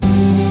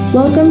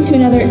Welcome to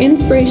another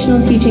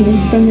inspirational teaching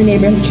from the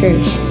Neighbourhood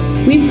Church.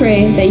 We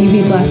pray that you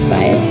be blessed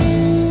by it.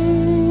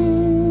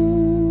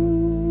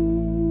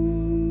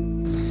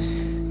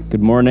 Good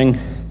morning.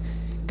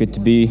 Good to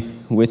be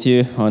with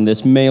you on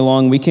this May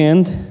long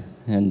weekend,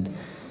 and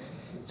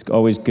it's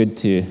always good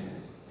to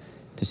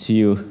see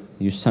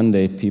you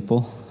Sunday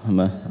people.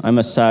 I'm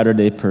a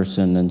Saturday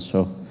person, and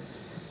so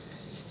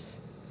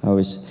it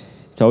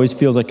always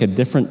feels like a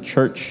different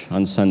church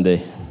on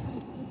Sunday.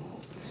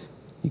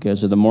 You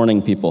guys are the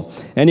morning people.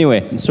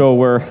 Anyway,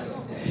 so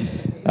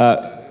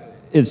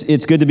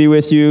it's good to be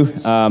with you,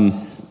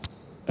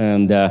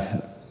 and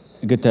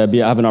good to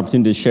have an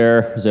opportunity to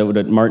share. I was out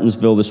at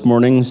Martinsville this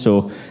morning,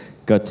 so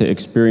got to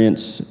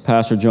experience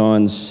Pastor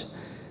John's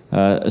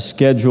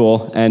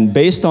schedule. And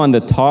based on the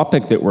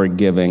topic that we're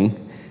giving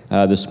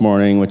this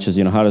morning, which is,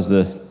 how does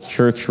the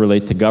church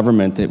relate to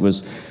government?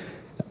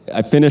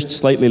 I finished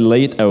slightly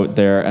late out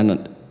there,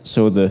 and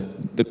so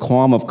the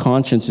qualm of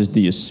conscience is: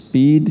 do you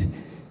speed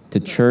to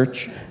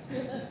church,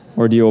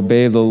 or do you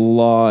obey the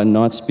law and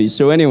not speed?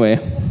 So anyway,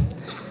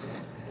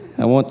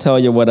 I won't tell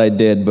you what I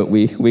did, but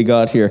we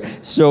got here.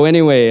 So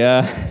anyway,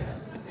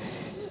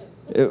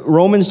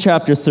 Romans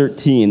chapter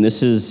 13.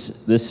 This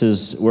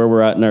is where we're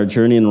at in our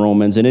journey in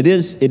Romans, and it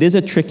is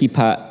a tricky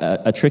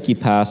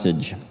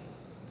passage.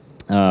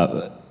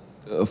 I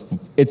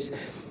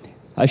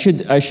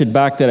should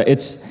back that up.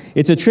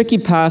 It's a tricky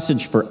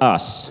passage for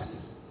us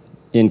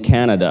in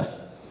Canada.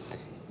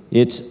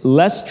 It's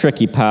less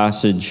tricky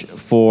passage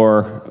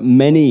for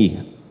many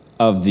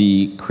of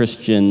the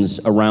Christians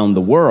around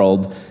the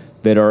world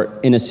that are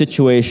in a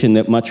situation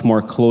that much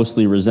more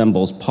closely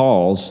resembles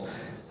Paul's.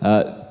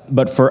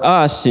 But for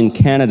us in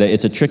Canada,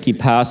 it's a tricky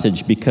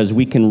passage because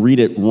we can read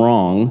it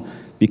wrong,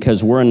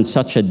 because we're in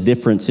such a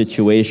different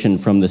situation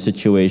from the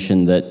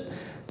situation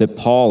that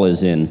Paul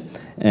is in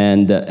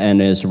and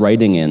is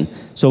writing in.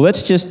 So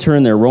let's just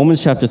turn there.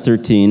 Romans chapter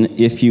 13.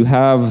 If you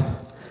have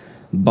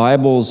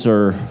Bibles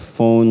or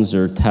phones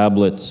or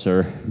tablets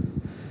or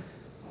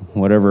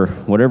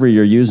whatever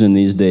you're using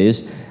these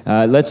days,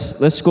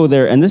 let's go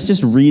there and let's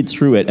just read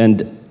through it.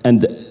 And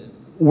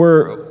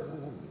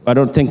I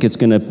don't think it's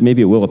gonna,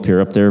 maybe it will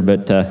appear up there,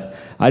 but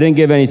I didn't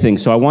give anything.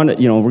 So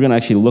we're gonna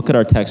actually look at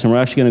our text, and we're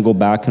actually gonna go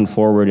back and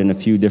forward in a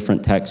few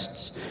different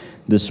texts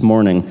this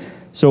morning.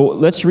 So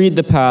let's read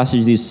the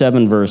passage, these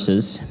 7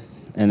 verses,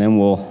 and then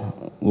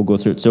we'll go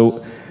through it.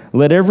 So,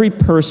 let every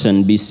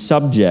person be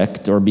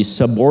subject or be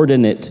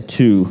subordinate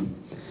to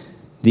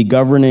the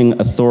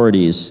governing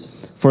authorities,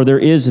 for there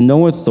is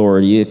no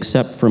authority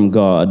except from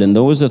God, and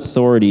those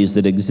authorities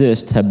that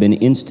exist have been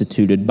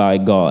instituted by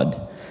God.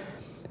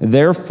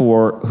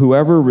 Therefore,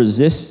 whoever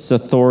resists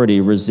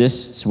authority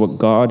resists what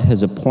God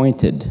has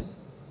appointed,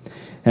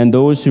 and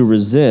those who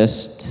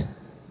resist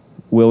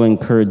will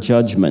incur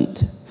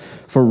judgment.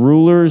 For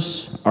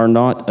rulers are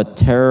not a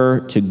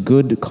terror to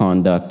good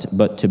conduct,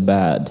 but to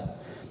bad.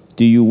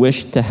 Do you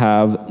wish to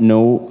have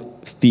no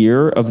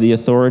fear of the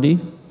authority?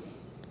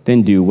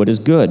 Then do what is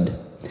good,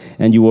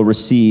 and you will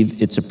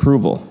receive its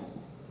approval.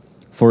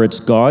 For it's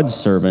God's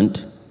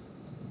servant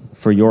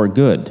for your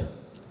good.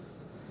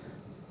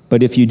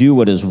 But if you do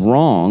what is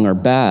wrong or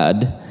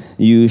bad,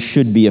 you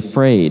should be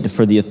afraid,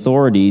 for the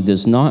authority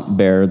does not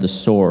bear the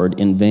sword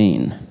in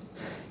vain.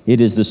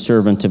 It is the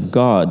servant of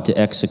God to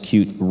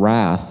execute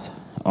wrath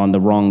on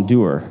the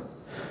wrongdoer.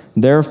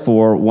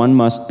 Therefore, one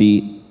must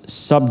be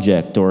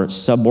subject or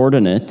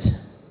subordinate,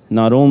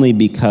 not only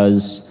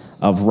because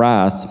of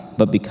wrath,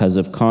 but because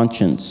of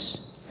conscience.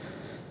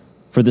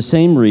 For the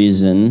same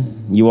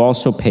reason, you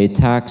also pay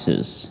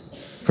taxes,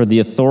 for the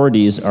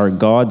authorities are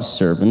God's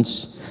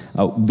servants,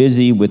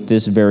 busy with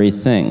this very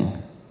thing.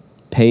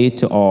 Pay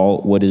to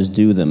all what is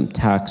due them: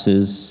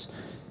 taxes,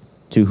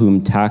 to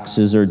whom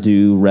taxes are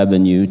due;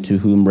 revenue, to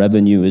whom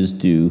revenue is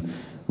due;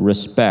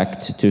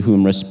 respect, to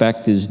whom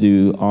respect is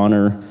due;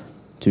 honor,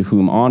 to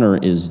whom honor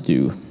is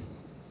due.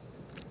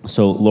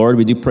 So, Lord,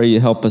 we do pray you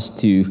help us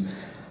to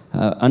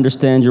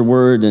understand your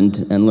word and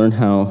learn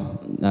how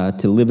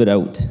to live it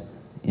out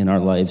in our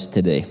lives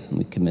today.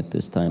 We commit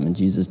this time in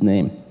Jesus'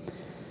 name.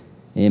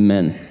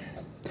 Amen.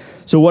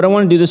 So what I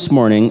want to do this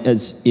morning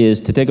is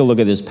to take a look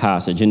at this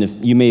passage. And if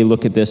you may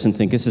look at this and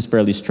think this is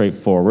fairly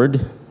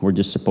straightforward, we're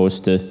just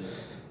supposed to,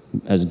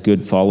 as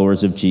good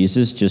followers of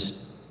Jesus, just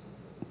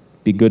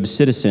be good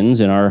citizens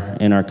in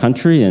our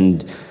country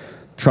and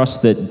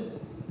trust that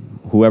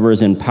whoever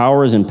is in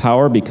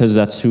power because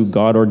that's who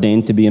God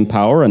ordained to be in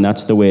power, and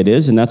that's the way it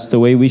is, and that's the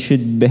way we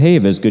should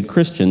behave as good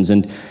Christians.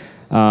 And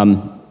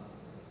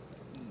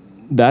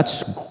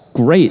that's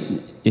great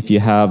if you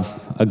have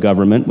a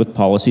government with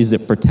policies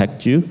that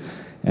protect you,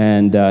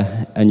 and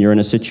you're in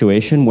a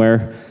situation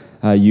where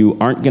you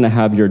aren't going to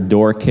have your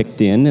door kicked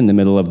in the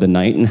middle of the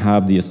night and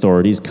have the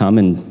authorities come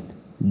and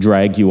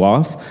drag you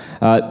off.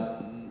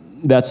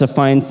 That's a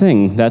fine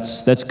thing.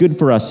 That's good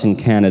for us in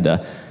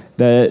Canada.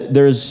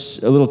 There's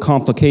a little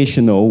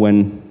complication, though,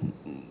 when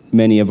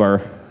many of our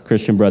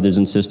Christian brothers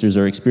and sisters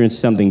are experiencing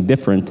something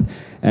different,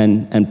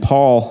 and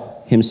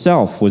Paul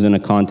himself was in a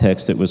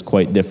context that was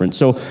quite different.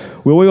 So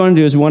what we want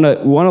to do is we want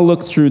to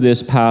look through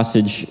this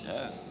passage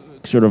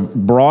sort of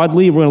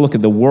broadly. We're going to look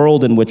at the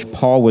world in which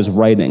Paul was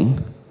writing,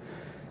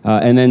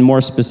 and then more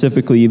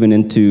specifically even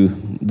into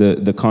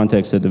the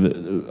context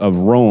of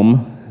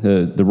Rome,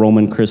 the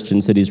Roman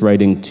Christians that he's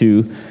writing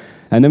to.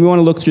 And then we want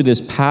to look through this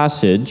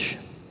passage,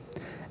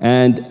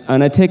 and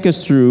I take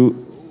us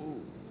through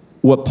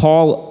what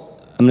Paul,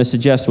 I'm going to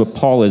suggest what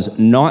Paul is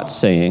not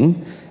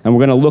saying, and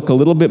we're going to look a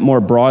little bit more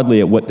broadly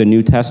at what the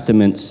New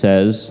Testament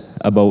says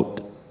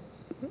about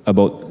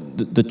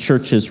the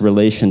church's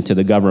relation to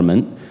the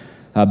government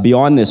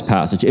beyond this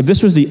passage. If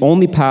this was the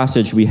only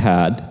passage we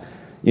had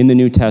in the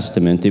New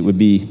Testament, it'd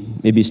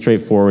be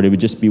straightforward. It would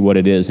just be what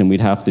it is, and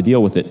we'd have to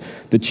deal with it.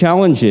 The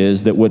challenge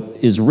is that what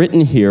is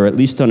written here, at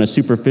least on a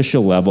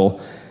superficial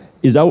level,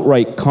 is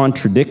outright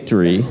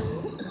contradictory,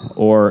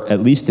 or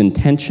at least in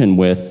tension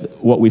with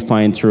what we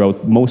find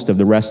throughout most of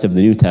the rest of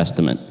the New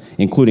Testament,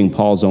 including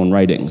Paul's own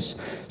writings.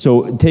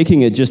 So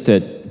taking it just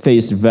at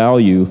face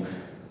value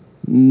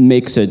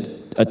makes it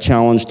a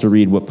challenge to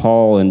read what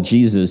Paul and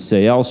Jesus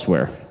say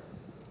elsewhere.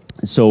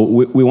 So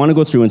we want to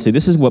go through and say,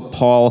 this is what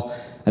Paul,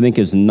 I think,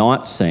 is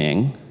not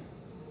saying.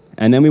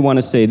 And then we want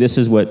to say, this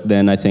is what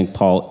then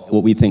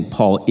what we think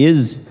Paul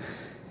is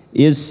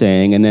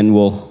saying, and then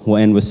we'll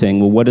end with saying,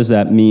 well, what does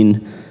that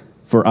mean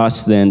for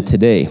us then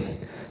today?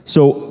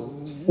 So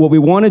what we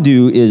want to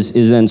do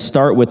is then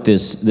start with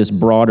this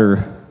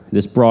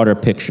broader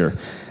picture.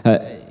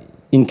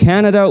 In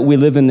Canada, we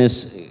live in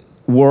this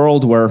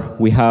world where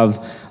we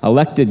have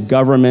elected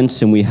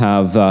governments, and we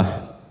have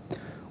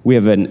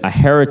a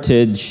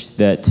heritage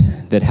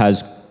that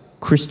has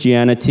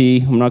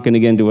Christianity. I'm not going to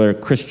get into whether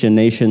Christian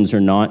nations or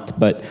not,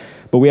 but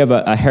we have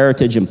a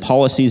heritage and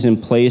policies in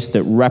place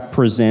that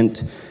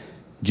represent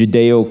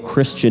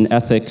Judeo-Christian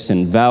ethics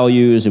and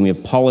values, and we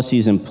have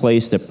policies in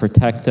place that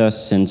protect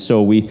us. And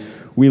so we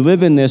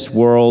live in this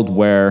world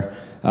where,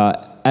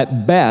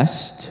 at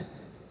best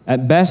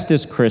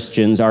as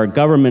Christians, our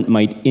government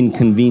might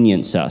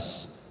inconvenience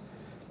us.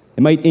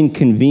 It might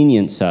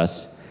inconvenience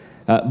us,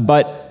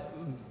 but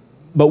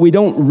we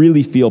don't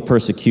really feel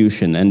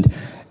persecution. And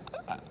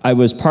I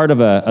was part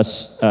of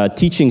a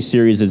teaching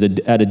series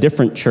at a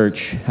different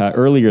church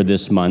earlier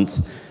this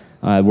month,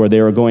 where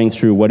they were going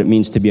through what it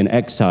means to be an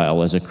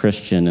exile as a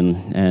Christian,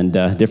 and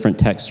different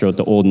texts throughout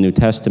the Old and New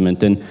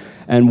Testament.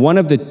 And one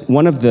of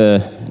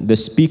the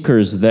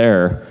speakers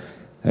there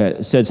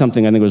said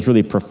something I think was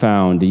really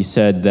profound. He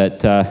said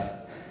that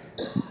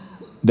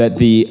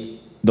the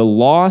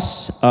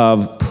loss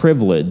of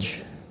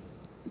privilege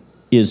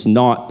is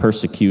not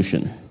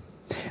persecution.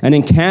 And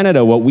in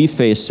Canada, what we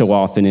face so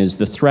often is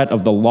the threat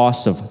of the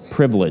loss of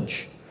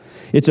privilege.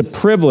 It's a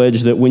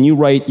privilege that when you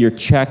write your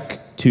check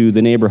to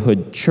the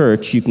neighborhood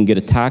church, you can get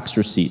a tax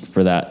receipt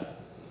for that.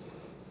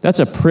 That's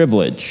a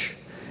privilege.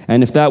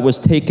 And if that was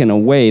taken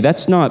away,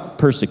 that's not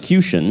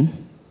persecution.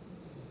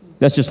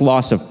 That's just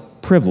loss of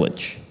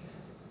privilege.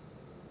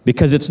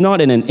 Because it's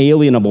not an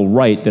inalienable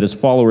right that as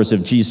followers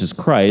of Jesus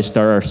Christ,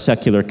 our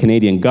secular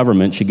Canadian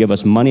government should give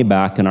us money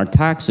back in our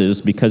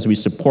taxes because we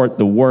support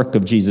the work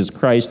of Jesus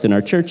Christ in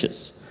our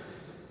churches.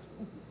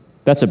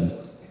 That's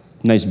a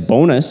nice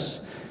bonus.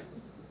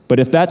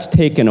 But if that's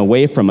taken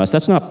away from us,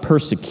 that's not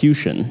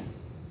persecution.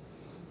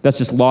 That's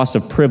just loss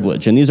of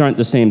privilege. And these aren't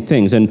the same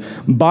things. And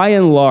by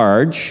and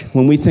large,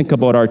 when we think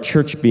about our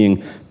church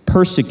being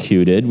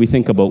persecuted, we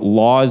think about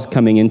laws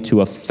coming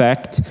into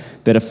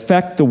effect that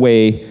affect the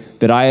way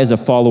that I, as a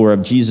follower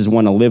of Jesus,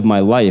 want to live my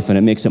life, and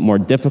it makes it more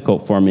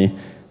difficult for me.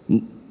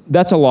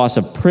 That's a loss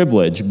of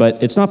privilege,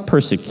 but it's not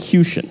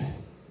persecution.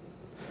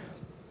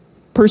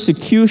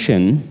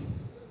 Persecution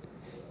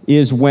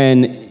is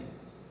when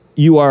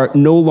you are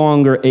no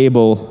longer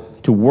able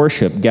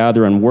to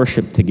gather and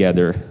worship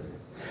together.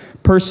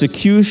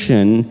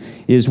 Persecution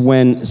is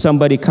when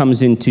somebody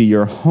comes into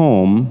your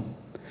home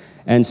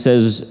and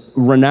says,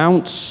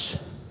 renounce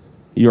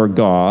your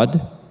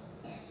God,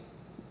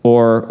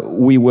 or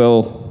we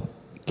will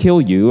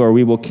kill you, or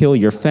we will kill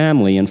your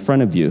family in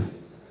front of you.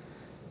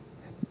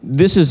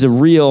 This is a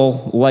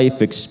real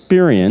life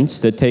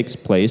experience that takes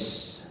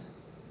place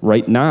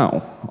right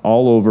now,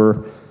 all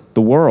over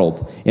the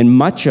world, in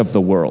much of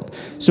the world.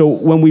 So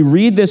when we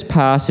read this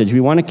passage,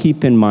 we want to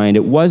keep in mind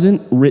it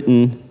wasn't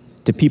written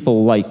to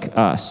people like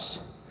us.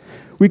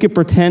 We could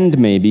pretend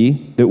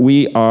maybe that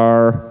we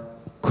are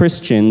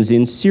Christians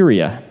in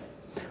Syria,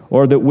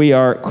 or that we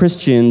are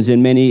Christians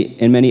in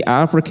many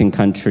African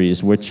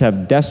countries which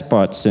have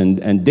despots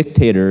and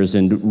dictators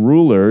and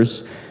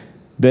rulers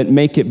that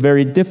make it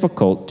very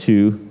difficult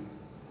to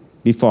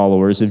be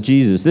followers of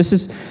Jesus. This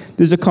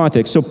is a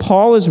context. So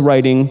Paul is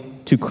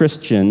writing to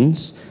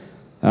Christians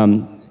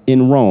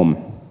in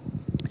Rome.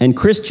 And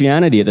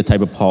Christianity at the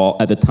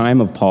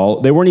time of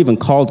Paul, they weren't even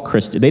called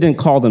Christian. They didn't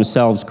call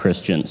themselves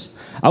Christians.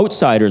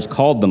 Outsiders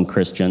called them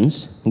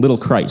Christians, little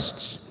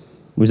Christs.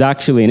 It was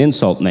actually an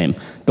insult name.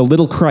 The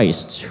little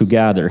Christs who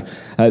gather.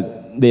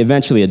 They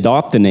eventually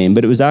adopt the name,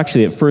 but it was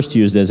actually at first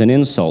used as an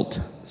insult.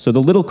 So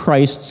the little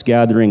Christs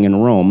gathering in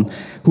Rome,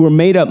 who were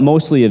made up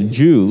mostly of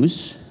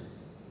Jews,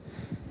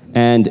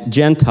 and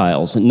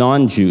Gentiles,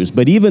 non-Jews.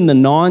 But even the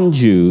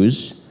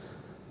non-Jews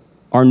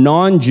are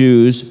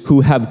non-Jews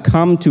who have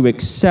come to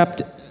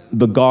accept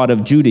the God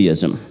of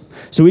Judaism.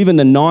 So even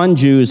the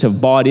non-Jews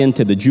have bought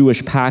into the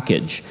Jewish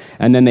package,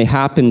 and then they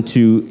happen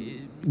to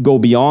go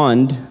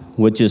beyond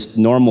what just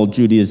normal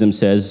Judaism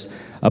says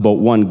about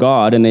one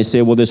God, and they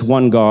say, well, this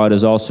one God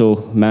has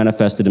also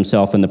manifested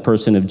himself in the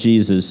person of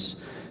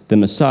Jesus, the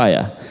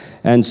Messiah.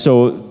 And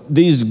so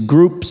these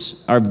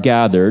groups are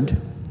gathered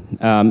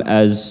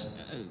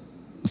as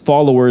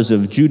followers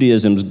of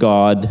Judaism's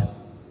God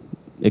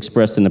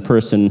expressed in the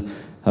person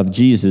of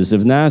Jesus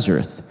of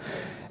Nazareth.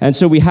 And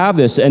so we have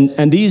this, and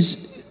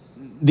this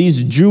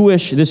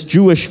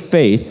Jewish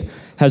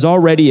faith has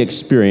already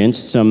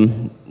experienced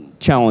some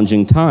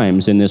challenging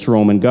times in this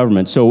Roman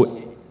government.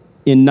 So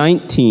in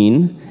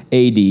 19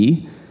 AD,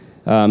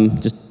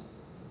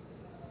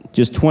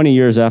 just 20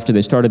 years after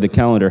they started the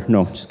calendar,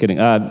 no, just kidding.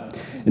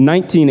 In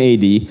 19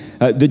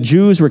 AD, the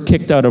Jews were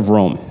kicked out of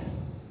Rome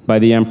by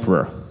the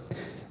emperor.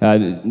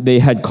 They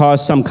had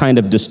caused some kind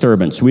of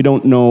disturbance. We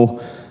don't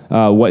know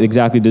what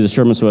exactly the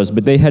disturbance was,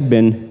 but they'd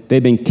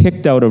been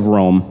kicked out of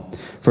Rome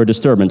for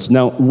disturbance.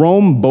 Now,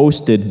 Rome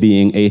boasted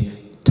being a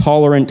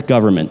tolerant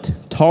government.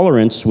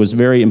 Tolerance was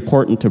very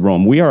important to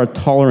Rome. We are a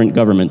tolerant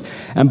government.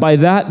 And by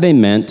that they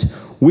meant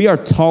we are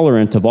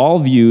tolerant of all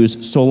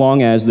views so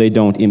long as they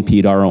don't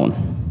impede our own.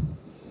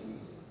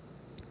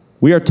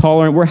 We are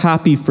tolerant. We're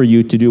happy for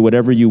you to do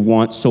whatever you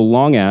want so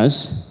long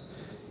as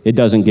it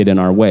doesn't get in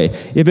our way.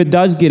 If it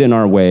does get in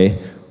our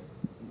way,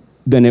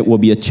 then it will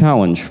be a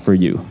challenge for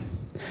you.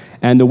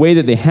 And the way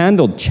that they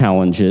handled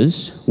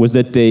challenges was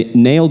that they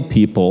nailed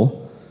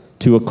people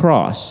to a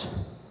cross.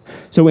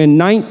 So in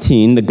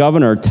 19, the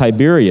governor,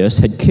 Tiberius,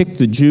 had kicked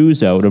the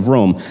Jews out of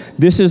Rome.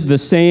 This is the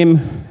same,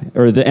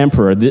 or the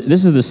emperor,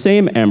 this is the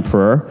same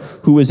emperor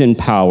who was in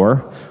power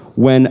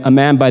when a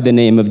man by the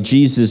name of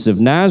Jesus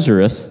of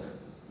Nazareth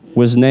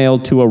was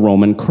nailed to a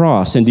Roman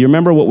cross. And do you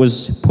remember what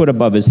was put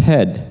above his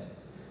head?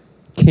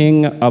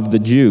 King of the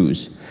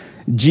Jews.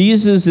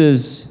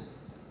 Jesus'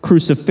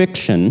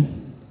 crucifixion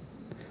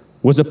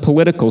was a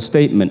political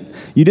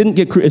statement. You didn't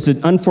get, it's an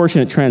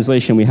unfortunate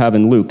translation we have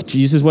in Luke.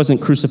 Jesus wasn't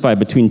crucified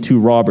between two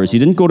robbers. You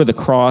didn't go to the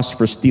cross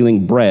for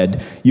stealing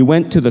bread. You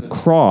went to the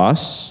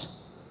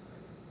cross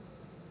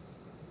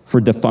for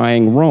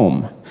defying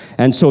Rome.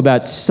 And so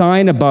that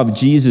sign above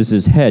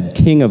Jesus' head,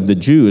 King of the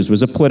Jews,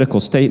 was a political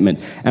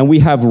statement. And we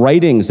have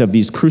writings of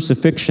these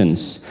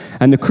crucifixions.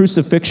 And the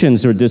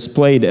crucifixions are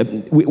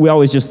displayed, we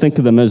always just think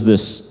of them as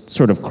this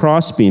sort of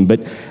crossbeam, but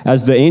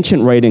as the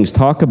ancient writings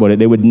talk about it,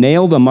 they would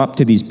nail them up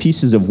to these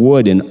pieces of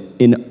wood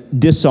in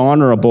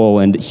dishonorable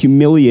and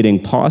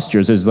humiliating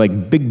postures as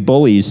like big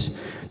bullies.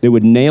 They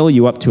would nail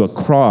you up to a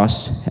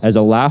cross as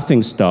a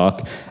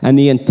laughingstock, and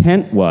the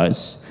intent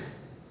was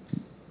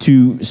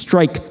to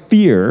strike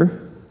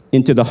fear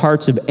into the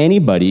hearts of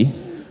anybody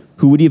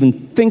who would even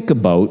think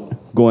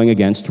about going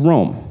against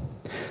Rome.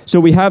 So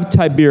we have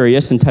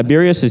Tiberius, and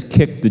Tiberius has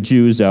kicked the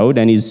Jews out,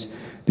 and he's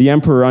the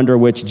emperor under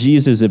which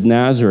Jesus of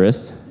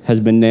Nazareth has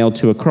been nailed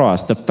to a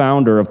cross. The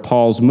founder of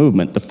Paul's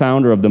movement, the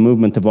founder of the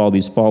movement of all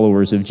these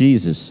followers of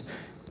Jesus,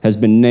 has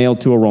been nailed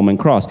to a Roman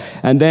cross.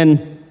 And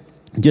then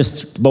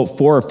just about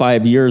 4 or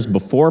 5 years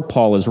before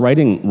Paul is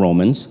writing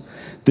Romans,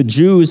 the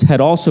Jews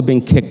had also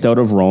been kicked out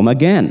of Rome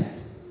again.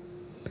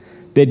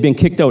 They'd been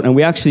kicked out, and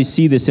we actually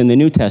see this in the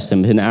New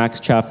Testament in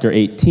Acts chapter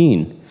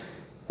 18,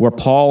 where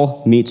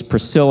Paul meets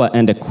Priscilla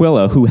and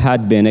Aquila, who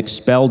had been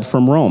expelled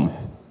from Rome.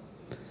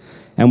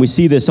 And we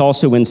see this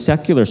also in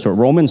secular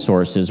Roman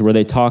sources, where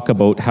they talk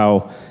about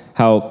how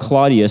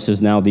Claudius, is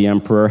now the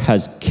emperor,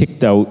 has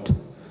kicked out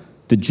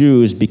the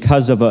Jews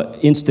because of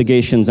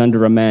instigations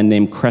under a man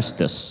named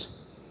Chrestus,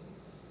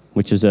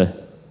 which is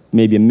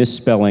maybe a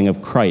misspelling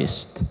of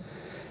Christ.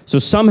 So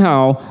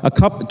somehow,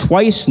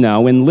 twice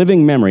now, in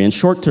living memory, in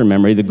short-term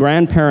memory, the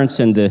grandparents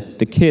and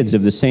the kids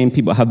of the same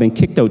people have been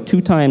kicked out 2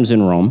 times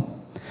in Rome.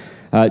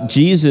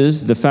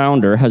 Jesus, the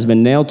founder, has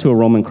been nailed to a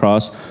Roman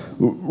cross.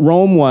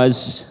 Rome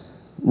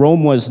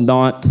was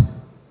not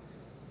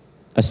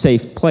a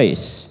safe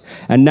place.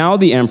 And now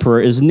the emperor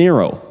is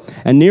Nero.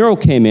 And Nero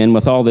came in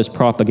with all this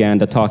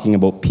propaganda talking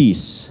about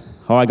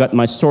peace. Oh, I got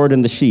my sword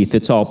in the sheath,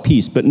 it's all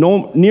peace. But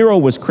no, Nero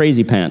was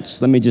crazy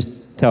pants, let me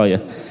just tell you.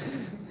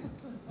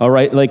 All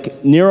right,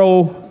 like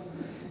Nero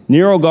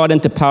got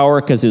into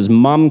power because his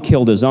mom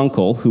killed his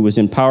uncle, who was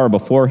in power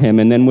before him,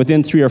 and then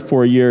within 3 or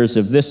 4 years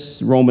of this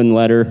Roman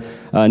letter,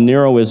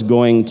 Nero is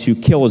going to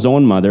kill his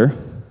own mother,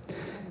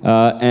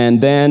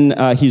 and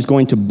then he's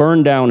going to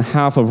burn down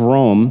half of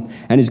Rome,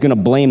 and he's going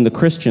to blame the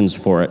Christians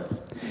for it.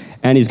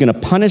 And he's going to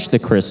punish the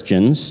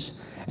Christians,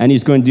 and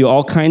he's going to do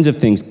all kinds of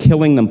things,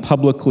 killing them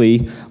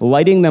publicly,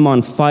 lighting them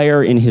on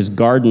fire in his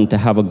garden to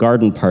have a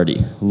garden party.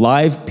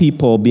 Live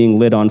people being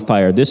lit on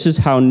fire. This is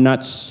how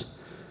nuts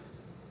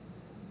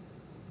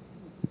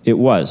it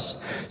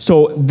was.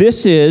 So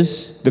this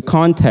is the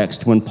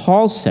context when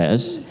Paul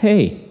says,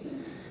 hey,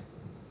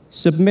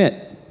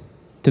 submit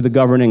to the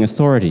governing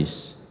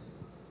authorities.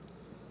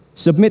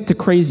 Submit to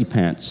crazy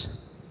pants.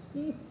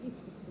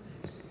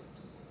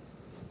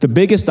 The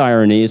biggest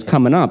irony is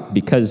coming up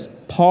because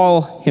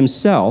Paul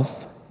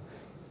himself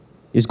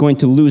is going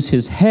to lose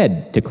his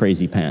head to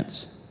crazy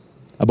pants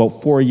about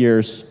 4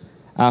 years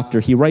after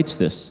he writes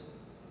this.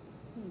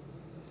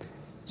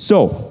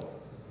 So,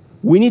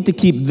 we need to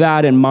keep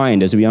that in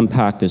mind as we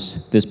unpack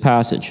this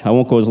passage. I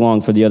won't go as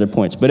long for the other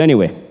points. But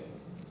anyway,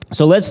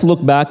 so let's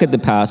look back at the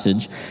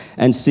passage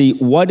and see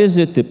what is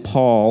it that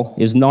Paul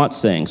is not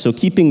saying. So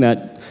keeping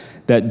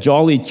that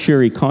jolly,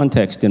 cheery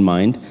context in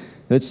mind,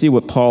 let's see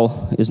what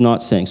Paul is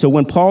not saying. So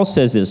when Paul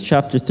says this,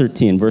 chapter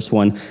 13, verse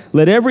 1,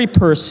 let every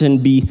person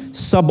be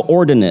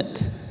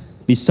subordinate,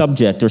 be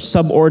subject or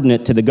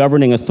subordinate to the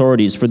governing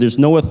authorities, for there's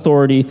no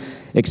authority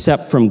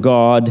except from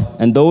God,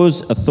 and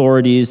those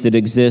authorities that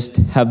exist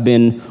have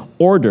been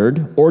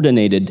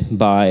ordinated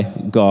by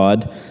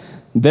God.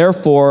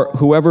 Therefore,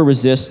 whoever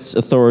resists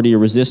authority or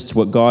resists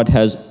what God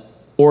has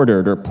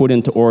ordered or put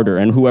into order,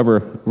 and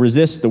whoever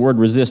resists, the word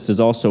resist is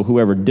also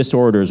whoever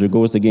disorders or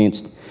goes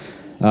against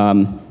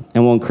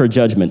and will incur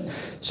judgment.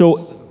 So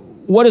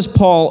what is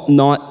Paul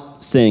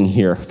not saying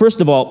here? First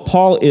of all,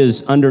 Paul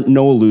is under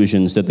no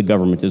illusions that the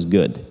government is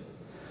good.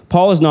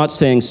 Paul is not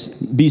saying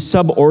be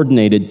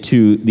subordinated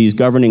to these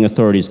governing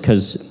authorities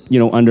because,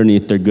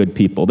 underneath they're good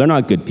people. They're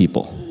not good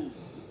people.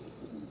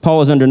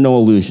 Paul is under no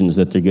illusions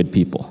that they're good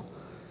people.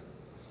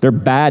 They're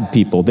bad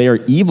people. They are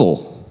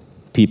evil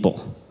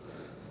people.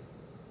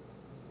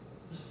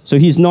 So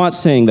he's not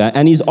saying that.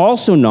 And he's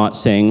also not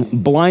saying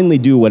blindly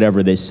do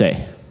whatever they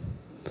say.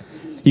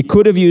 He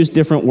could have used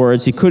different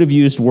words. He could have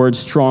used words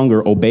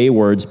stronger, obey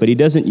words, but he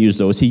doesn't use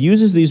those. He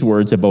uses these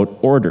words about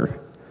order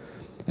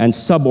and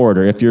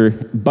suborder. If you're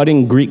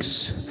budding Greek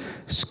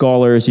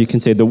scholars, you can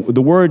say the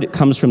word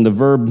comes from the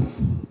verb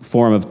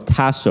form of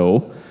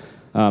tasso,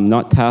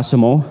 not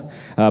tassimo,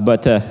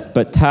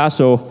 but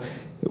tasso,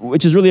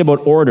 which is really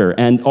about order.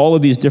 And all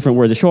of these different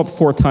words, they show up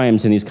 4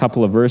 times in these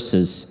couple of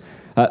verses.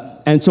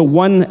 And so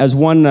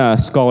one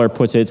scholar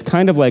puts it, it's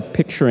kind of like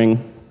picturing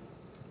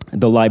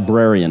the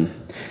librarian.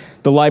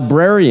 The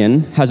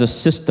librarian has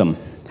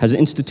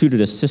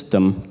instituted a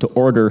system to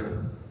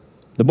order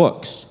the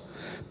books.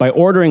 By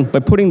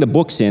putting the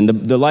books in,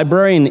 the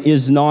librarian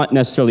is not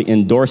necessarily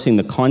endorsing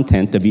the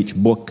content of each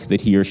book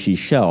that he or she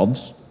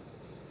shelves,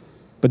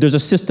 but there's a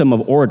system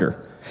of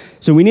order.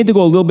 So we need to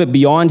go a little bit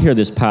beyond here,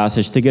 this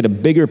passage, to get a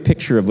bigger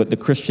picture of what the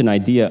Christian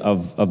idea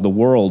of the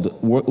world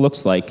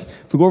looks like.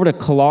 If we go over to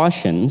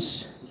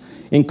Colossians,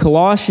 in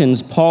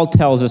Colossians, Paul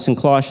tells us in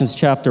Colossians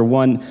chapter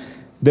 1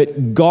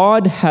 that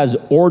God has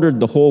ordered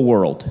the whole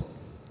world.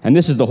 And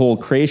this is the whole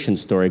creation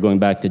story going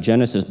back to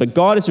Genesis. But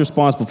God is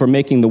responsible for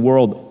making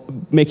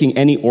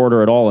any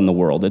order at all in the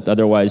world. It'd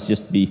otherwise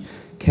just be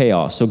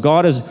chaos. So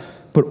God has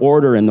put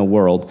order in the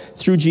world.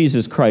 Through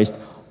Jesus Christ,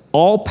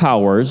 all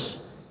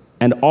powers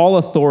and all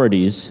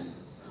authorities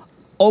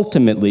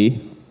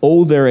ultimately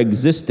owe their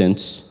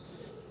existence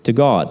to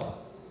God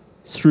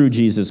through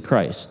Jesus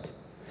Christ.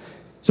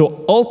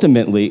 So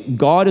ultimately,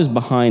 God is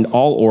behind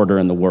all order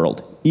in the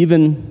world,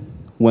 even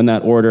when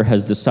that order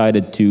has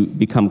decided to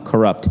become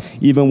corrupt,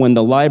 even when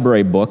the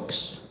library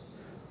books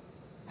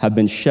have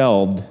been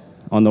shelved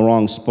on the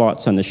wrong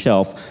spots on the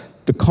shelf.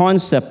 The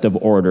concept of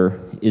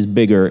order is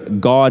bigger.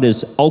 God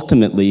is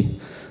ultimately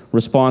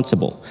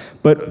responsible.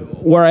 But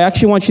where I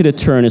actually want you to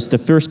turn is to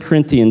 1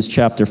 Corinthians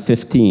chapter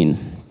 15,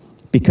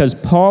 because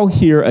Paul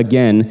here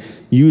again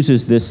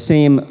uses this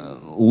same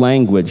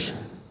language,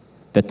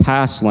 the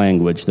tas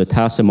language, the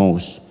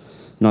tasimos,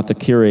 not the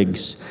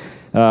Keurigs,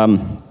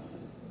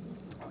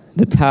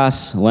 the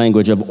tas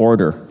language of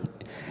order.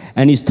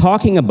 And he's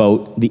talking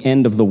about the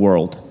end of the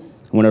world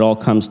when it all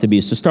comes to be.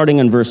 So starting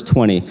in verse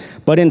 20,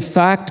 but in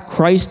fact,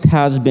 Christ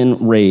has been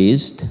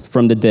raised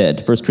from the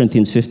dead, 1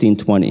 Corinthians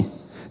 15:20,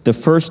 the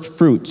first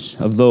fruits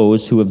of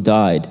those who have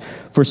died.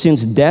 For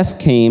since death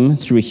came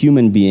through a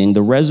human being,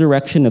 the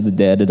resurrection of the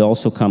dead had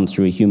also come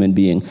through a human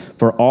being.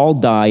 For all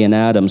die in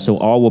Adam, so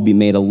all will be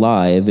made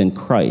alive in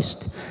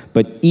Christ,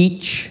 but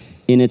each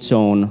in its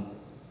own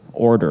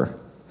order.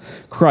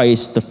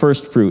 Christ, the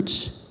first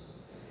fruits.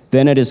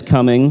 Then it is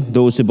coming,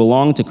 those who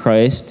belong to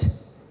Christ.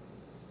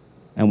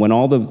 And when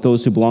all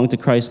those who belong to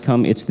Christ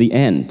come, it's the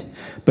end.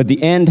 But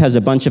the end has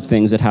a bunch of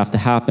things that have to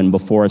happen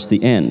before it's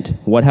the end.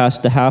 What has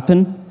to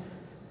happen?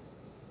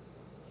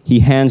 He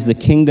hands the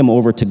kingdom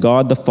over to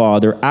God the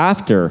Father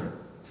after,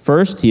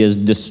 first, he has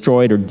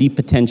destroyed or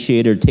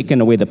depotentiated or taken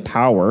away the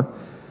power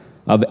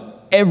of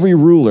every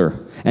ruler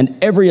and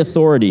every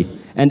authority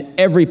and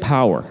every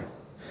power.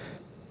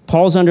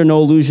 Paul's under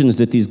no illusions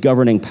that these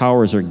governing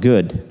powers are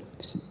good.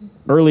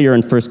 Earlier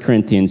in 1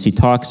 Corinthians, he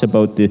talks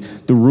about the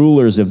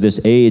rulers of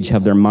this age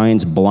have their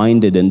minds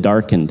blinded and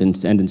darkened,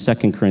 and in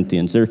 2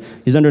 Corinthians,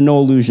 he's under no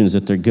illusions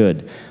that they're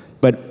good.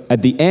 But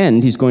at the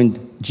end,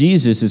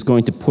 Jesus is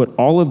going to put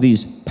all of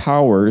these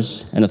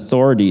powers and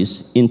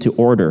authorities into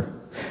order.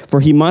 For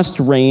he must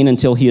reign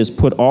until he has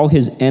put all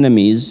his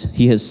enemies,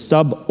 he has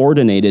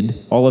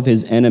subordinated all of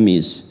his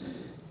enemies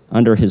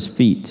under his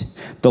feet.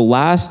 The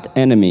last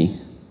enemy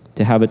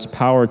to have its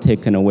power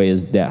taken away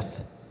is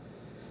death.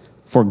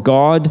 For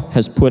God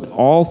has put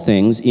all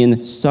things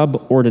in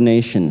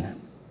subordination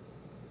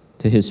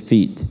to his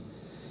feet.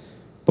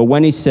 But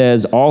when he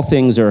says all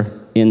things are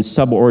in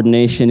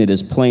subordination, it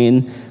is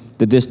plain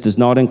that this does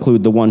not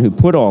include the one who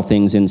put all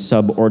things in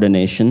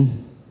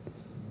subordination.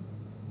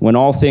 When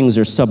all things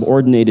are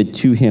subordinated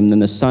to him, then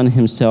the Son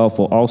himself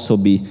will also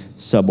be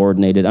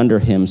subordinated under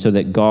him, so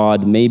that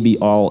God may be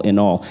all in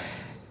all.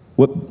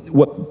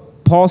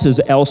 What Paul says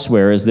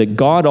elsewhere is that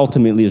God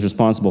ultimately is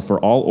responsible for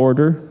all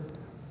order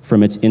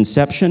from its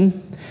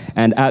inception,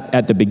 and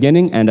at the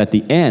beginning and at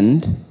the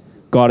end,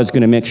 God is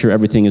going to make sure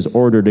everything is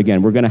ordered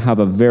again. We're going to have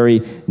a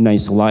very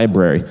nice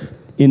library.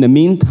 In the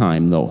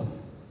meantime, though,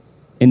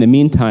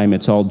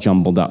 it's all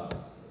jumbled up.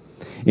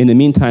 In the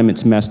meantime,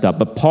 it's messed up.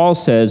 But Paul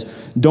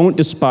says, don't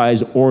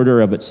despise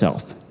order of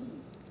itself.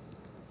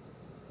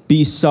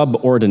 Be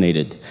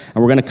subordinated. And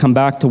we're going to come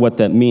back to what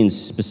that means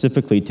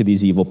specifically to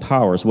these evil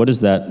powers. What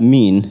does that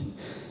mean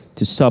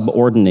to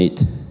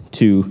subordinate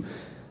to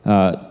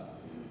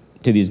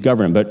these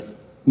government? But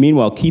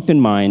meanwhile, keep in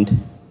mind,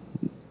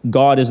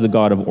 God is the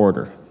God of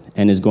order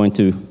and is going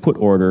to put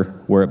order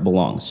where it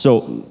belongs.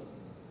 So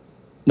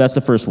that's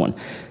the first one.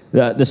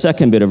 The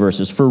second bit of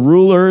verses. For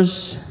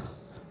rulers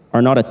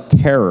are not a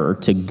terror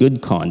to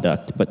good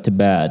conduct, but to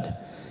bad.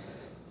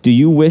 Do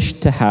you wish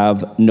to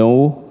have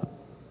no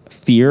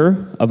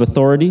fear of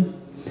authority?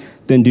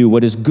 Then do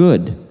what is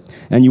good,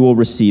 and you will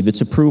receive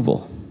its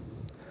approval.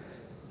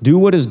 Do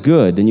what is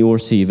good, and you will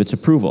receive its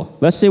approval.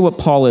 Let's say what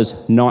Paul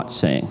is not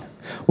saying.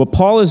 What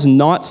Paul is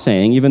not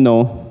saying, even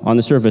though on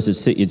the surface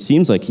it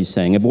seems like he's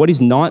saying it, but what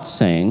he's not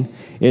saying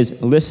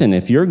is, listen,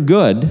 if you're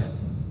good,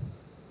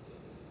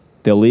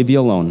 they'll leave you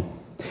alone.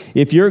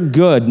 If you're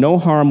good, no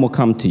harm will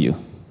come to you.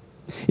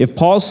 If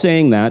Paul's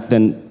saying that,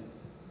 then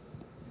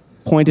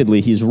pointedly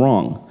he's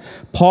wrong.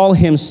 Paul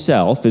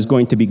himself is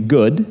going to be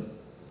good,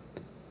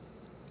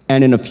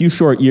 and in a few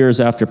short years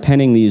after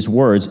penning these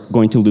words,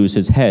 going to lose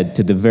his head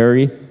to the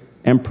very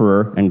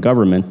emperor and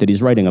government that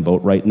he's writing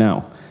about right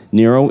now.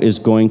 Nero is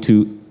going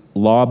to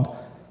lob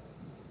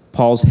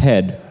Paul's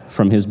head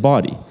from his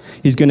body.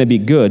 He's going to be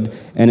good,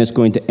 and it's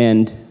going to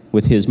end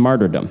with his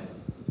martyrdom.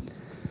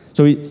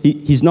 So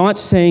he's not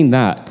saying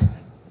that.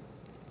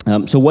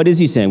 So what is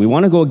he saying? We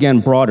want to go again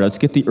broader. Let's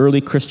get the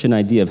early Christian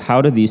idea of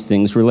how do these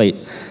things relate.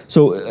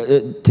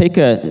 So take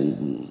a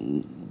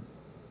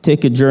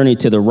journey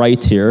to the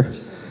right here.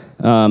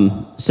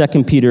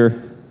 2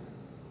 Peter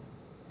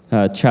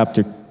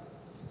chapter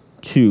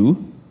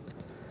 2.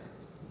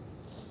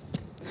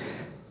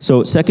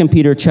 So 2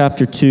 Peter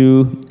chapter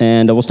 2,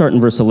 and we'll start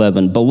in verse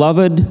 11.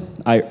 Beloved,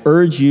 I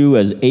urge you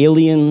as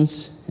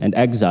aliens and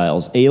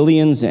exiles,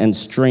 aliens and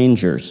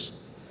strangers.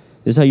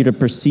 This is how you're to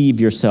perceive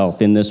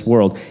yourself in this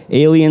world.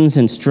 Aliens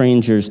and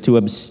strangers, to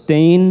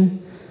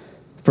abstain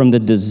from the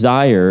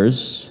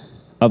desires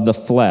of the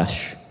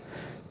flesh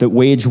that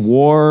wage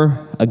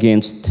war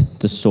against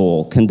the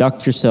soul.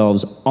 Conduct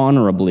yourselves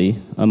honorably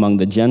among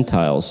the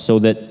Gentiles, so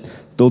that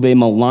though they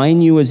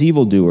malign you as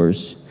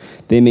evildoers,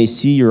 they may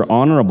see your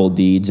honorable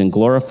deeds and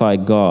glorify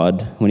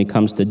God when he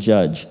comes to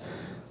judge.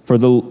 For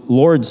the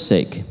Lord's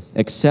sake,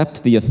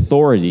 accept the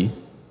authority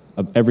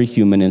of every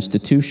human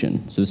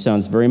institution. So this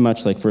sounds very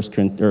much like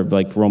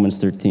Romans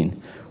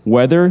 13.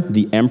 Whether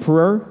the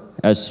emperor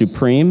as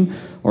supreme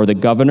or the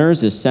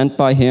governors is sent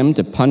by him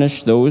to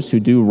punish those who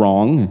do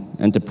wrong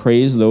and to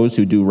praise those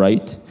who do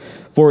right.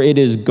 For it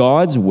is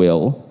God's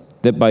will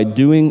that by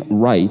doing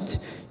right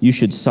you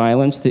should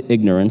silence the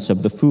ignorance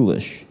of the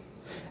foolish.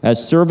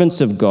 As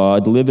servants of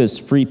God, live as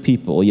free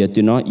people, yet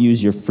do not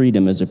use your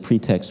freedom as a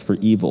pretext for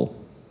evil.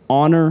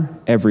 Honor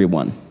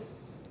everyone.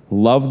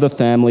 Love the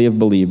family of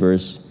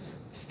believers.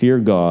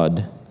 Fear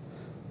God,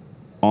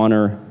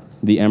 honor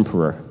the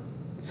emperor.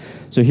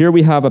 So here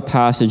we have a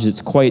passage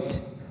that's quite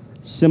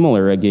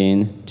similar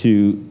again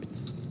to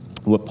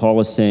what Paul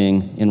is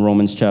saying in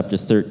Romans chapter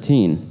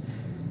 13.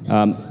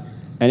 And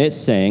it's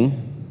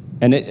saying,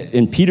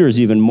 and Peter is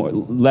even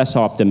less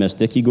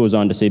optimistic. He goes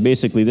on to say,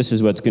 basically, this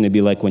is what it's going to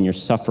be like when you're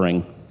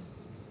suffering.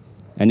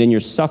 And in your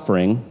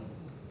suffering,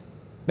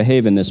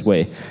 behave in this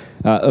way.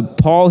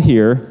 Paul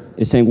here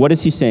is saying, what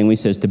is he saying when he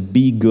says to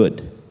be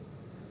good?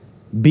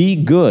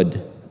 Be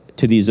good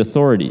to these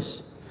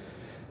authorities.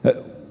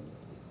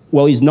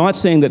 Well, he's not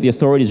saying that the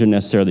authorities are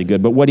necessarily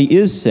good, but what he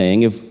is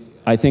saying,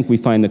 I think we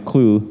find the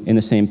clue in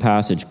the same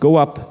passage. Go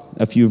up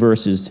a few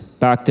verses,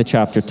 back to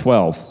chapter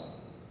 12,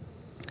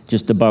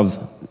 just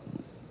above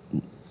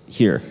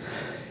here.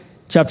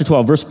 Chapter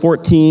 12, verse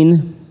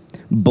 14,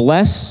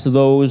 bless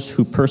those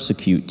who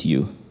persecute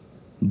you.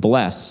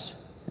 Bless,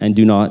 and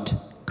do not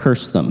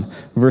curse them.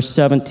 Verse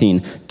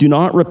 17, do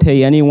not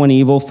repay anyone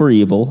evil for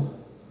evil,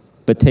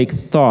 but take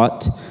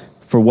thought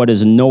for what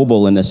is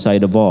noble in the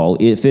sight of all.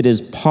 If it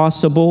is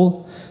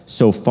possible,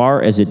 so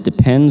far as it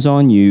depends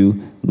on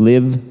you,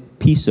 live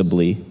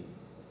peaceably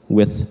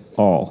with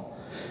all.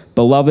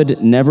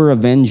 Beloved, never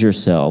avenge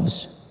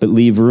yourselves, but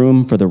leave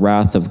room for the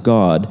wrath of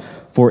God.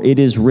 For it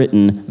is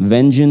written,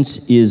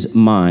 vengeance is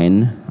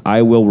mine,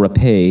 I will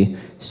repay,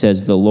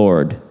 says the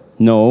Lord.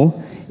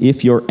 No,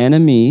 if your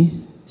enemies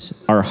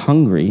are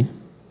hungry,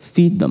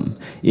 feed them.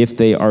 If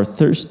they are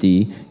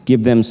thirsty,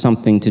 give them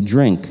something to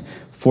drink.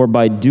 For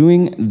by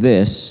doing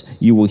this,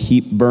 you will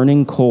heap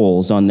burning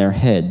coals on their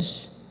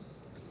heads.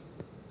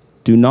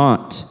 Do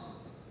not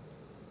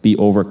be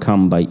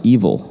overcome by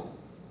evil,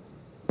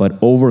 but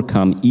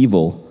overcome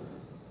evil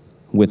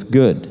with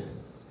good.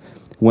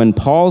 When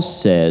Paul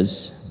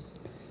says,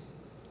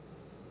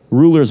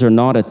 rulers are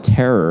not a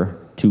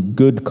terror to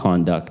good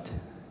conduct,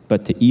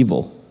 but to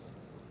evil.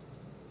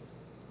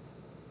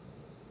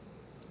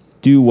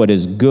 Do what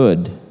is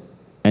good,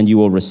 and you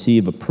will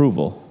receive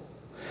approval.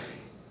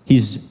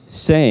 He's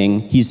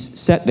saying he's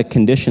set the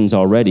conditions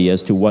already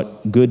as to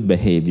what good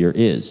behavior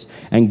is.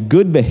 And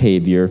good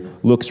behavior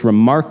looks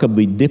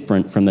remarkably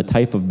different from the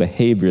type of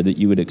behavior that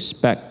you would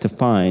expect to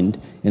find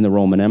in the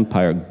Roman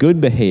Empire. Good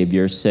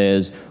behavior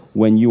says,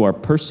 when you are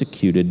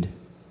persecuted,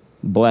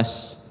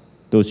 bless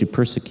those who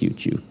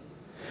persecute you.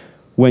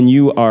 When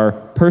you are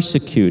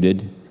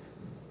persecuted,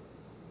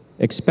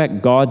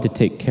 expect God to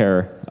take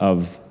care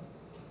of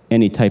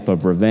any type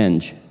of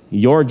revenge.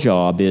 Your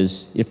job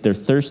is, if they're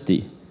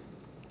thirsty,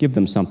 give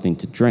them something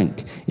to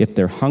drink. If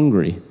they're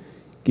hungry,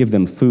 give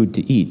them food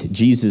to eat.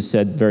 Jesus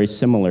said very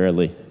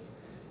similarly,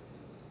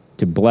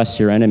 to bless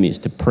your enemies,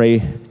 to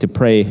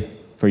pray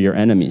for your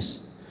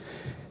enemies.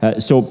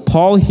 So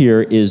Paul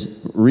here is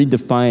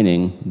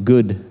redefining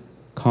good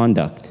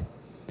conduct.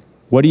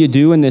 What do you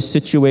do in this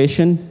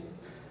situation?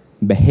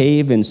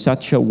 Behave in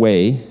such a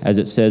way, as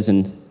it says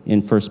in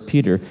 1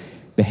 Peter,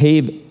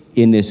 behave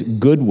in this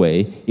good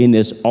way, in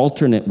this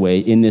alternate way,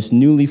 in this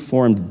newly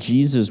formed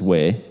Jesus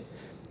way,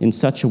 in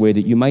such a way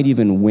that you might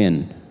even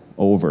win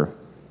over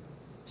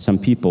some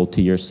people to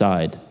your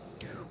side.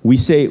 We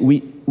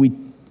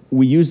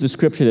use the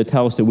scripture to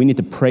tell us that we need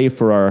to pray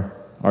for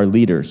our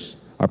leaders,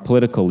 our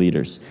political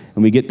leaders.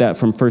 And we get that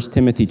from 1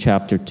 Timothy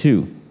chapter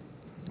 2,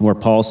 where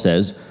Paul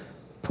says,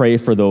 pray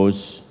for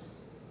those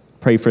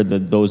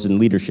in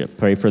leadership,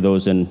 pray for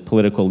those in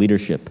political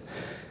leadership.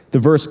 The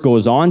verse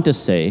goes on to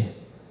say,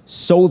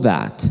 so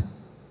that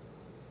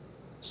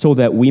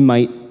we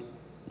might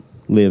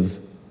live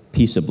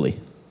peaceably,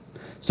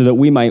 so that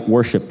we might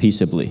worship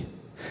peaceably.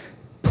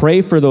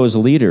 Pray for those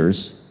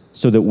leaders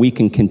so that we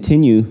can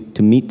continue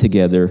to meet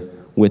together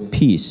with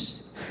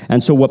peace.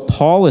 And so what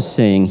Paul is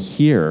saying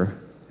here,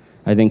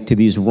 I think, to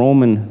these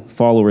Roman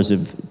followers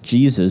of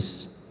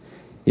Jesus,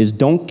 is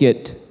don't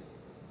get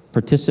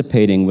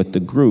participating with the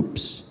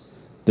groups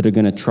that are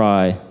going to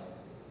try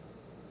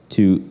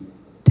to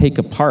take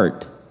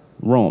apart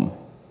Rome.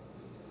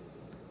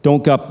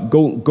 Don't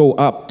go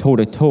up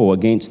toe-to-toe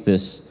against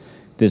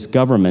this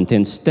government.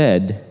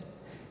 Instead,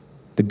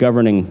 the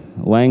governing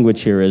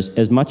language here is,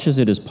 as much as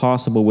it is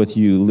possible with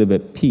you, live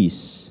at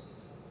peace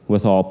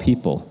with all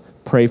people.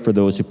 Pray for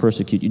those who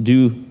persecute you.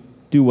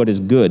 Do what is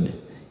good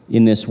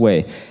in this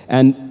way.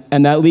 And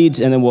that leads,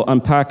 and then we'll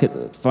unpack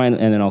it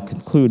finally, and then I'll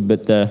conclude,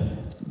 but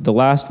the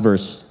last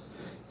verse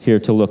here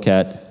to look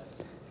at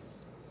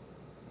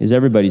is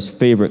everybody's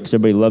favorite, because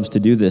everybody loves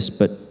to do this,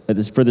 but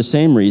for the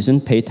same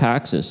reason, pay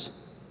taxes.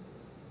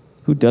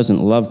 Who doesn't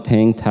love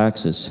paying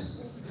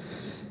taxes?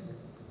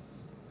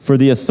 For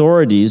the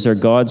authorities are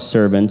God's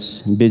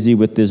servants, busy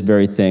with this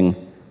very thing.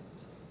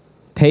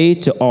 Pay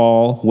to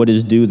all what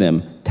is due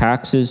them.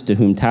 Taxes to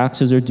whom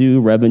taxes are due,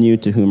 revenue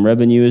to whom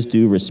revenue is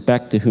due,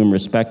 respect to whom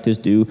respect is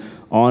due,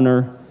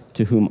 honor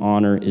to whom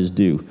honor is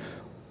due.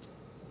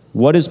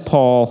 What is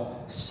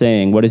Paul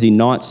saying? What is he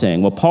not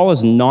saying? Well, Paul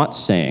is not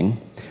saying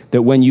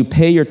that when you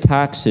pay your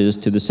taxes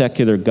to the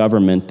secular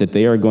government, that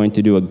they are going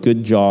to do a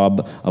good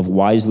job of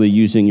wisely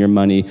using your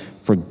money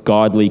for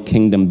godly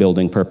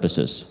kingdom-building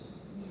purposes.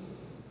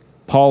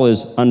 Paul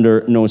is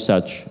under no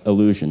such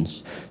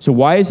illusions. So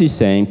why is he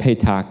saying pay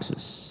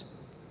taxes?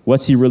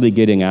 What's he really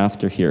getting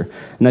after here?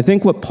 And I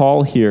think what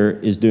Paul here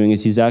is doing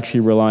is he's actually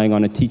relying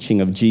on a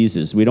teaching of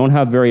Jesus. We don't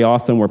have very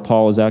often where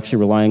Paul is actually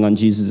relying on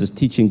Jesus'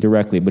 teaching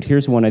directly, but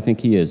here's one I think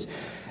he is.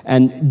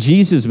 And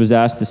Jesus was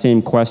asked the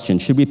same question,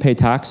 should we pay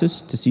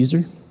taxes to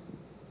Caesar?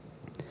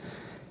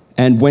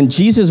 And when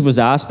Jesus was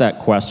asked that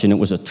question, it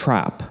was a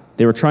trap.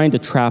 They were trying to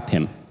trap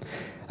him.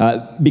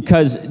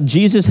 Because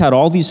Jesus had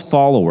all these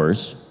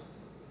followers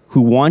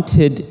who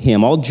wanted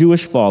him, all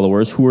Jewish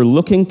followers who were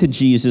looking to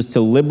Jesus to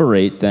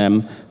liberate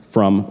them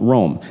from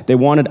Rome. They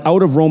wanted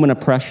out of Roman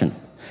oppression.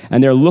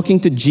 And they're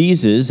looking to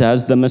Jesus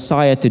as the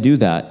Messiah to do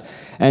that.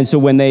 And so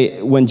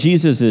when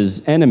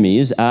Jesus'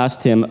 enemies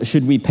asked him,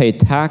 should we pay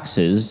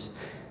taxes,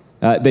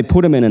 they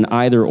put him in an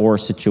either-or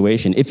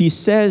situation. If he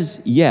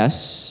says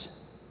yes,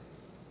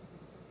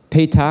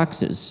 pay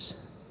taxes,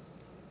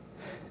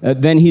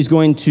 then he's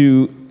going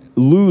to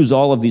lose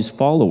all of these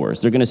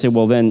followers. They're going to say,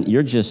 well, then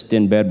you're just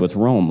in bed with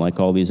Rome, like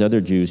all these other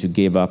Jews who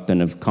gave up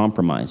and have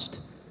compromised.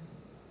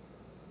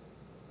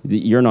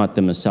 You're not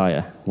the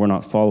Messiah. We're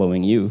not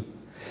following you.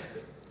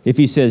 If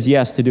he says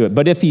yes to do it.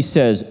 But if he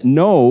says,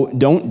 no,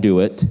 don't do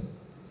it,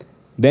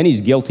 then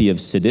he's guilty of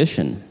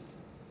sedition.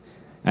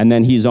 And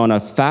then he's on a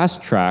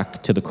fast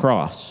track to the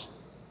cross.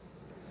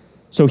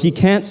 So he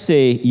can't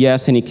say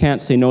yes and he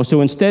can't say no.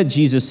 So instead,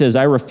 Jesus says,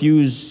 I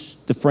refuse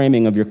the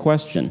framing of your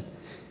question.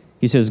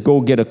 He says, go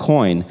get a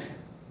coin.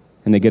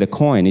 And they get a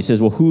coin. He says,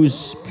 well,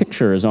 whose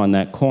picture is on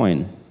that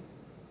coin?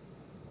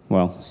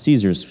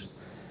 Caesar's.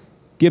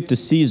 Give to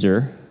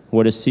Caesar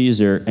what is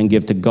Caesar, and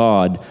give to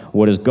God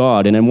what is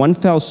God. And in one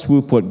fell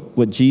swoop,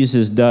 what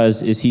Jesus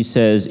does is he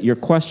says, your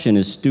question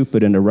is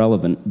stupid and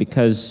irrelevant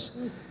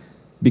because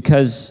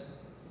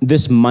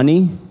this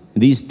money,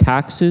 these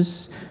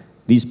taxes,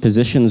 these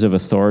positions of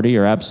authority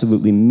are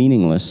absolutely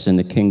meaningless in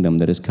the kingdom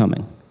that is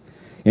coming.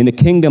 In the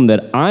kingdom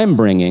that I'm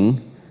bringing,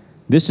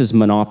 this is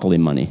monopoly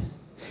money.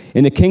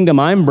 In the kingdom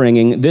I'm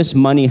bringing, this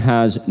money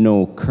has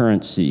no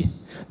currency.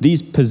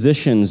 These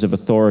positions of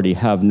authority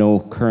have no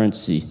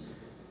currency.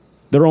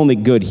 They're only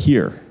good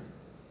here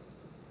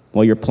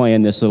while you're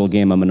playing this little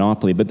game of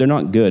Monopoly, but they're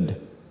not good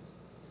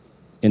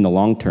in the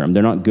long term.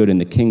 They're not good in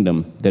the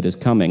kingdom that is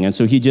coming. And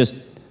so he just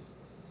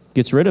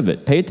gets rid of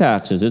it. Pay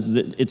taxes.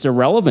 It's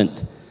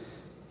irrelevant.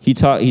 He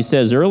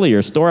says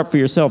earlier, store up for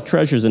yourself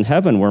treasures in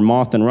heaven where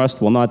moth and rust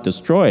will not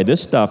destroy.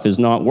 This stuff is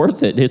not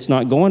worth it. It's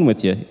not going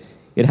with you.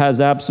 It has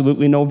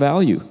absolutely no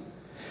value.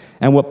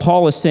 And what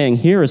Paul is saying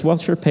here is, well,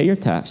 sure, pay your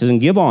taxes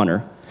and give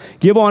honor.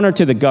 Give honor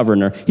to the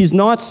governor. He's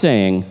not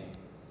saying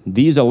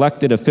these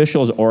elected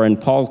officials, or in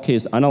Paul's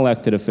case,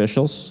 unelected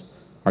officials,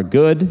 are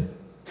good.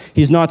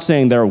 He's not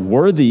saying they're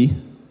worthy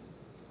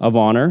of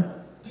honor.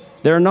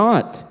 They're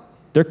not.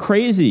 They're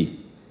crazy.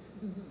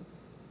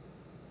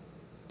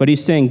 But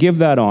he's saying give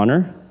that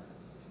honor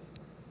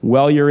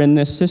while you're in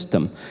this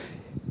system.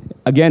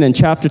 Again, in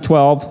chapter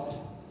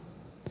 12,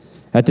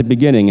 at the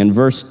beginning, in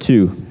verse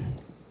 2,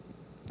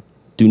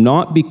 do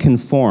not be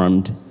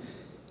conformed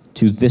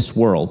to this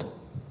world.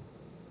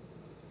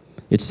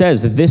 It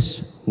says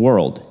this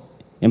world,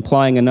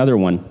 implying another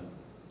one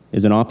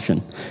is an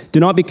option. Do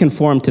not be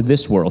conformed to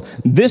this world.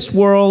 This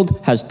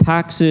world has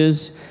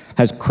taxes,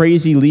 has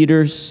crazy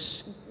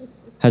leaders,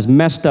 has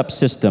messed up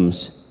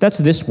systems. That's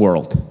this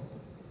world.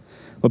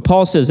 What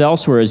Paul says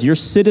elsewhere is your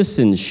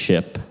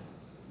citizenship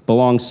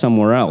belongs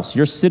somewhere else.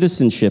 Your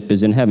citizenship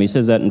is in heaven. He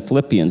says that in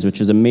Philippians,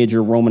 which is a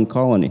major Roman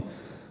colony.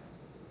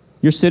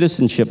 Your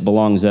citizenship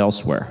belongs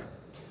elsewhere.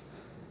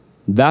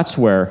 That's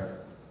where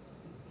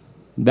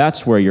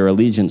your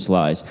allegiance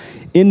lies.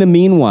 In the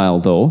meanwhile,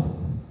 though,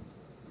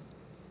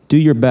 do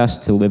your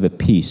best to live at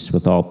peace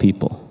with all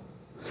people.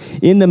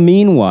 In the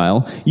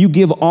meanwhile, you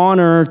give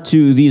honor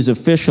to these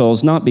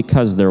officials, not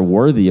because they're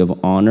worthy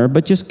of honor,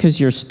 but just because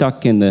you're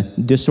stuck in the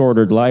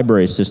disordered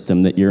library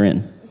system that you're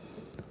in.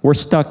 We're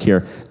stuck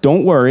here.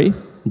 Don't worry.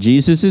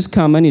 Jesus is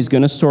coming. He's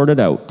going to sort it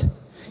out.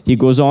 He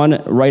goes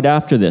on right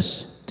after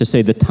this to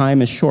say the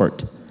time is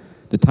short.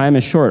 The time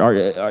is short.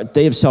 Our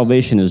day of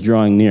salvation is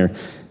drawing near.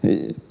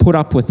 Put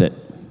up with it.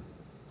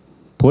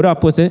 Put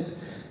up with it.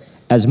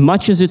 As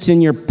much as it's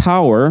in your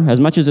power, as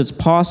much as it's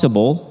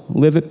possible,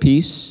 live at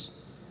peace.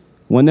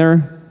 When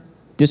they're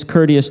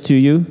discourteous to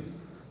you,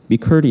 be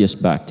courteous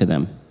back to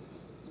them.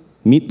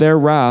 Meet their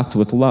wrath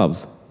with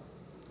love.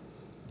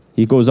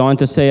 He goes on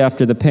to say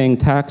after the paying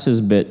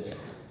taxes bit,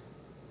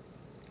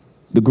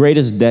 the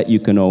greatest debt you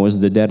can owe is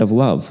the debt of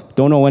love.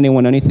 Don't owe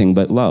anyone anything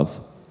but love.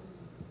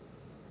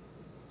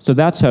 So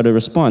that's how to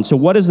respond. So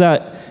what does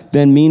that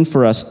then mean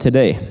for us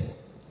today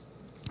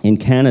in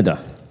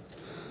Canada?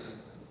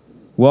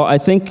 Well, I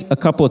think a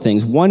couple of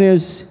things. One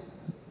is,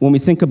 when we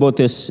think about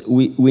this,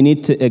 we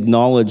need to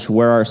acknowledge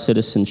where our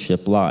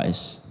citizenship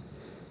lies.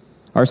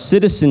 Our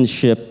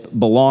citizenship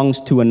belongs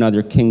to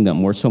another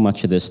kingdom where so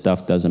much of this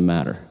stuff doesn't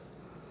matter.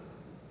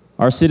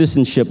 Our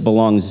citizenship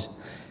belongs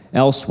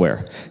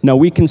elsewhere. Now,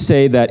 we can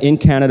say that in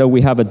Canada we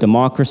have a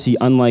democracy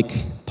unlike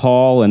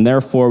Paul, and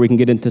therefore we can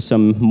get into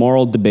some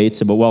moral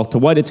debates about, well, to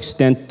what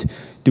extent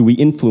do we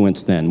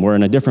influence then? We're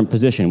in a different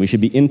position. We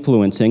should be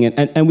influencing,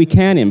 and we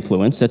can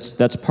influence.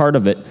 That's part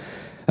of it.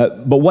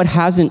 But what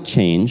hasn't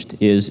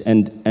changed is,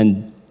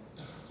 and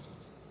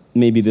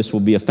maybe this will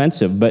be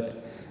offensive,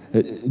 but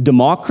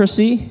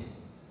democracy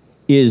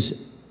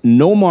is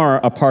no more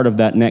a part of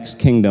that next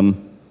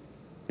kingdom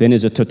than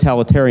is a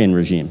totalitarian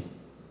regime.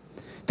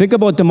 Think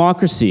about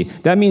democracy.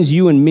 That means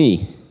you and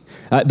me.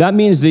 That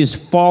means these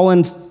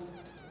fallen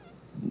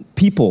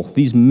people,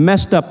 these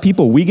messed up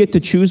people. We get to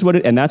choose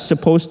and that's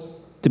supposed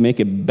to make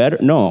it better?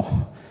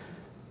 No.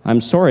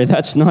 I'm sorry,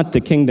 that's not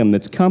the kingdom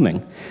that's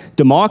coming.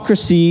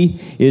 Democracy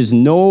is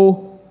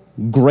no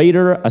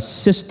greater a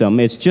system.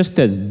 It's just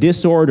as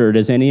disordered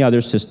as any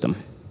other system.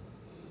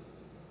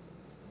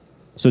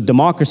 So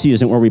democracy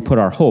isn't where we put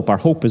our hope. Our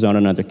hope is on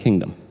another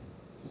kingdom.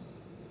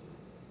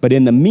 But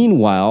in the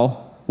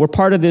meanwhile, we're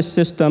part of this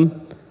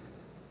system.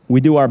 We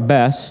do our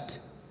best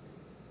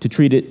to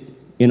treat it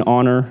in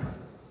honor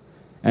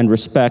and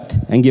respect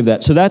and give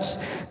that. So that's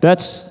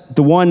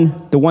the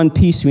one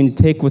piece we need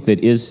to take with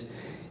it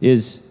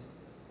is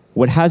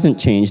what hasn't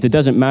changed. It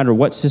doesn't matter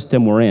what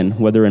system we're in,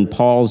 whether in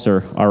Paul's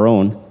or our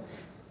own.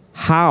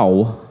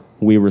 How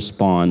we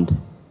respond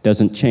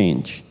doesn't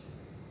change.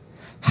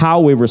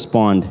 How we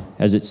respond,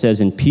 as it says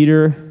in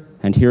Peter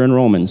and here in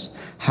Romans,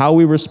 how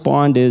we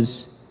respond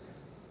is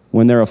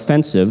when they're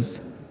offensive,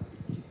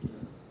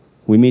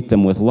 we meet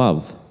them with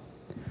love.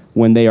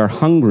 When they are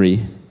hungry,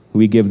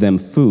 we give them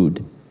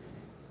food.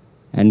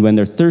 And when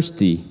they're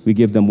thirsty, we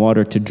give them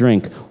water to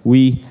drink.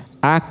 We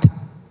act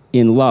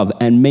in love,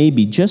 and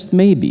maybe, just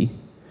maybe,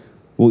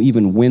 we'll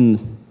even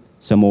win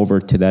some over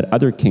to that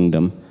other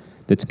kingdom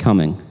that's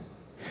coming.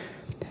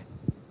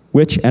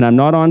 Which, and I'm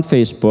not on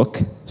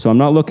Facebook, so I'm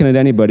not looking at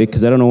anybody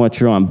because I don't know what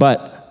you're on,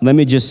 but let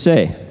me just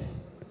say,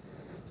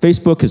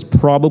 Facebook has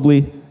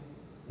probably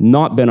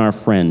not been our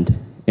friend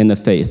in the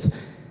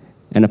faith.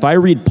 And if I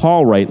read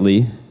Paul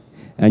rightly,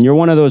 and you're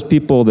one of those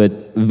people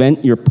that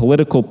vent your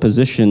political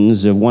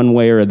positions of one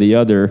way or the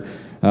other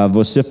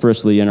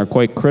vociferously and are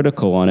quite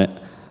critical on it,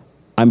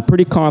 I'm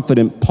pretty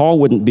confident Paul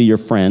wouldn't be your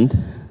friend,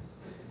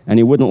 and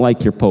he wouldn't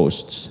like your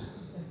posts.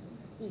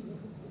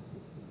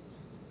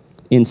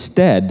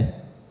 Instead,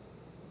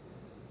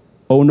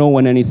 owe no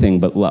one anything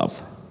but love.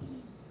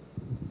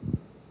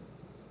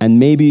 And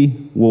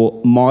maybe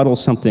we'll model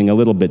something a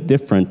little bit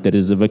different that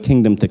is of a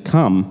kingdom to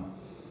come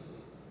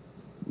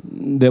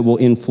that will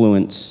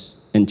influence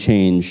and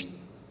change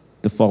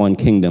the fallen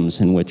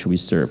kingdoms in which we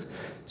serve.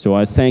 So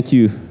I thank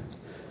you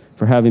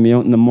for having me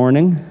out in the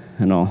morning,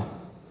 and I'll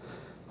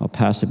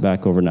pass it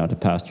back over now to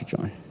Pastor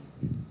John.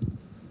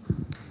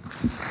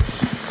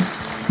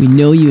 We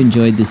know you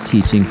enjoyed this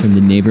teaching from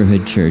the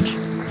Neighbourhood Church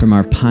from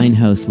our Pine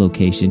House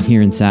location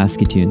here in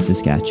Saskatoon,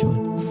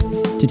 Saskatchewan.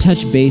 To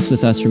touch base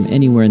with us from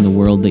anywhere in the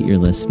world that you're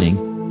listening,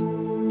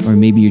 or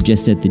maybe you're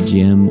just at the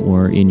gym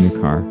or in your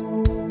car,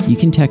 you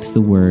can text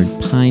the word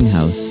Pine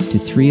House to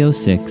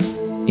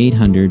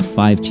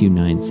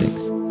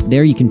 306-800-5296.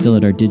 There you can fill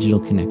out our digital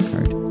Connect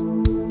card.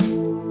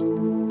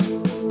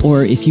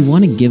 Or if you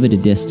want to give it a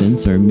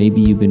distance, or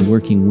maybe you've been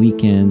working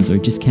weekends or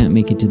just can't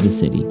make it to the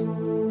city,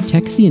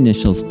 text the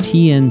initials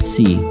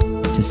TNC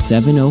to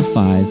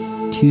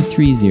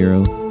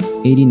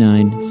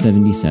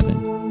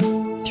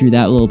 705-230-8977. Through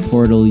that little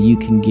portal, you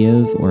can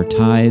give or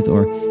tithe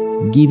or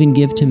even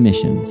give to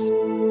missions.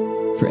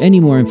 For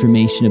any more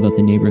information about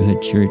the Neighbourhood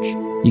Church,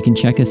 you can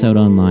check us out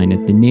online at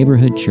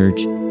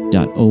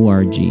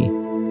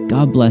theneighborhoodchurch.org.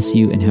 God bless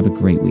you and have a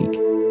great week.